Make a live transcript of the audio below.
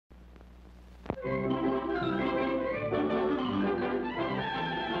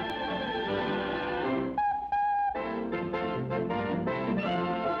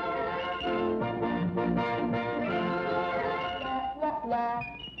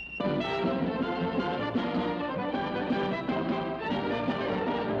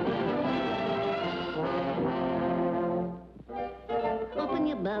Open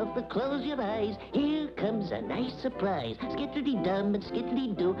your mouth and close your eyes. Here comes a nice surprise. Skittity-dum and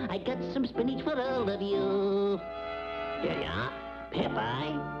skittity-doo. I got some spinach for all of you. Here you are.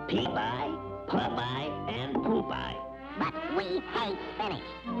 Pip-eye, Peep-eye, Popeye, and Poop-eye. But we hate spinach.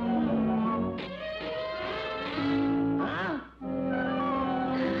 Huh?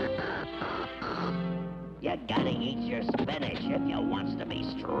 You gotta eat your spinach if you wants to be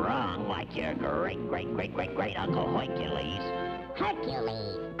strong like your great Uncle Hercules.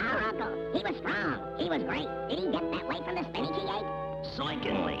 Hercules, our uncle, he was strong. He was great. Did he get that way from the spinach he ate?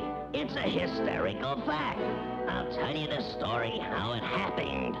 Certainly. It's a hysterical fact. I'll tell you the story how it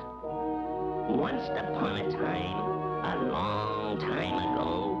happened. Once upon a time, a long time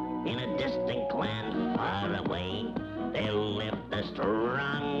ago, in a distant land far away, there lived the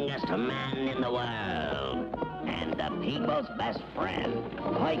strongest man in the world, and the people's best friend,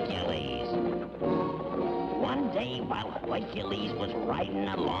 Hercules. One day, while Hercules was riding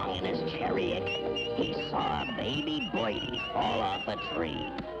along in his chariot, he saw a baby birdie fall off a tree.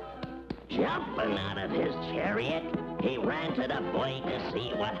 Jumping out of his chariot, he ran to the boy to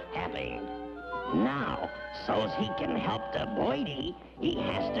see what happened. Now, so's he can help the birdie, he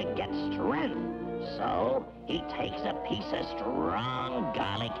has to get strength. So, he takes a piece of strong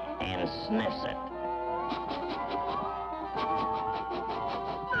garlic and sniffs it.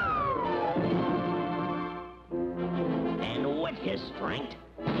 And with his strength,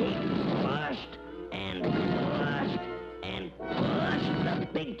 he pushed and pushed and pushed the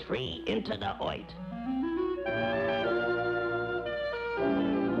big tree into the earth.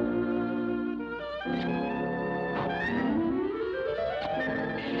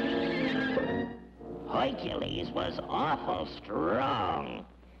 Hercules was awful strong,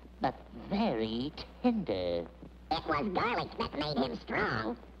 but very tender. It was garlic that made him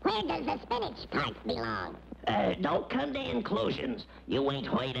strong. Where does the spinach part belong? Don't come to inclusions. You ain't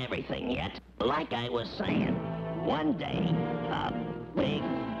heard everything yet. Like I was saying, one day, a big,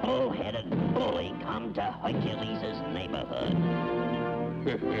 bull-headed bully come to Hercules' neighborhood.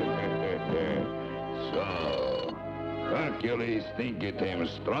 So, Hercules think it him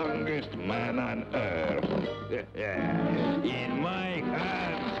strongest man on earth. In my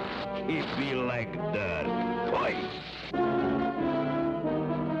hands, he feel like dirt. Fight!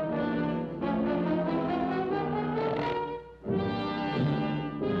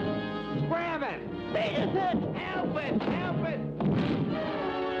 Grab it! Help it! Help it!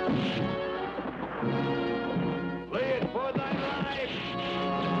 Flee it for thy life!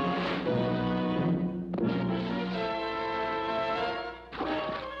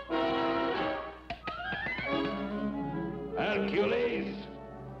 Hercules,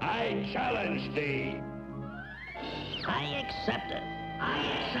 I challenge thee. I accept it. I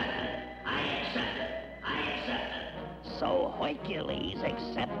accept it. I accept it. I accept it. So Hercules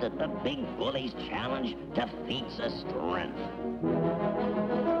accepted the big bully's challenge to feats of strength.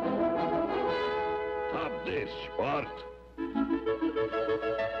 Stop this, sport.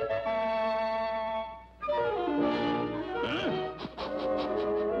 Huh?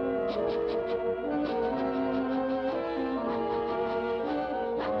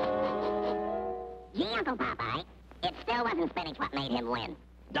 Gee, Uncle Popeye, it still wasn't spinach what made him win.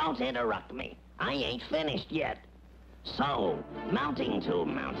 Don't interrupt me. I ain't finished yet. So, mounting two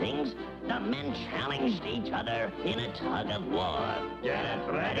mountings, the men challenged each other in a tug of war. Get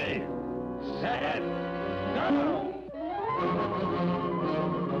it ready. Set it. Go!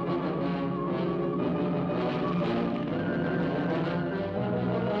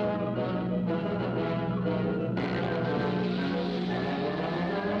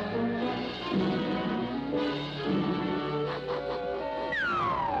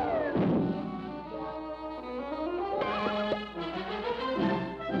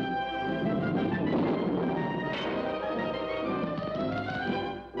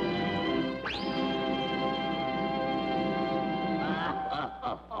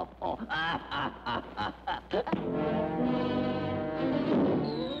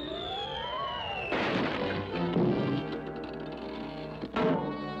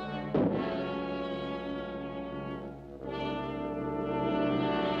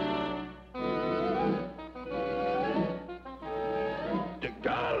 The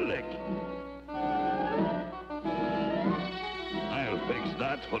garlic. I'll fix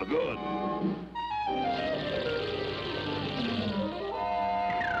that for good.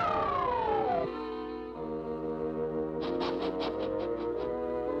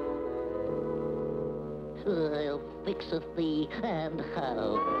 I'll fix it thee, and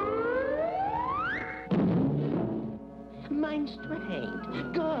how? mind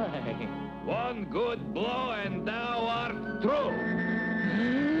straight. Good. One good blow and thou art through.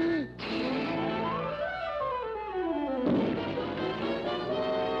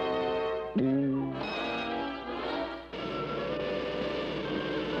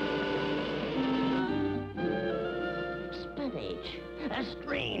 Spinach. A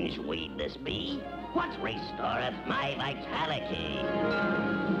strange weed this be. What restoreth my vitality?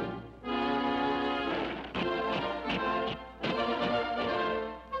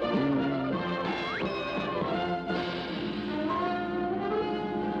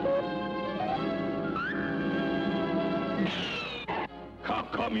 How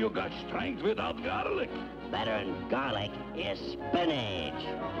come you got strength without garlic? Better than garlic is spinach.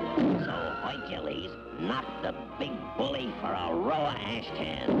 So Hercules knocked the big bully for a row of ash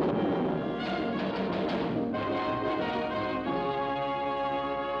cans.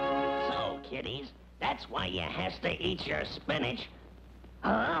 So, kiddies, that's why you has to eat your spinach.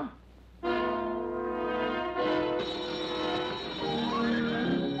 Huh?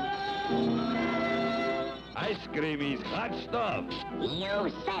 Ice cream is hot stuff.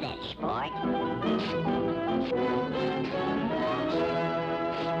 You said it, sport.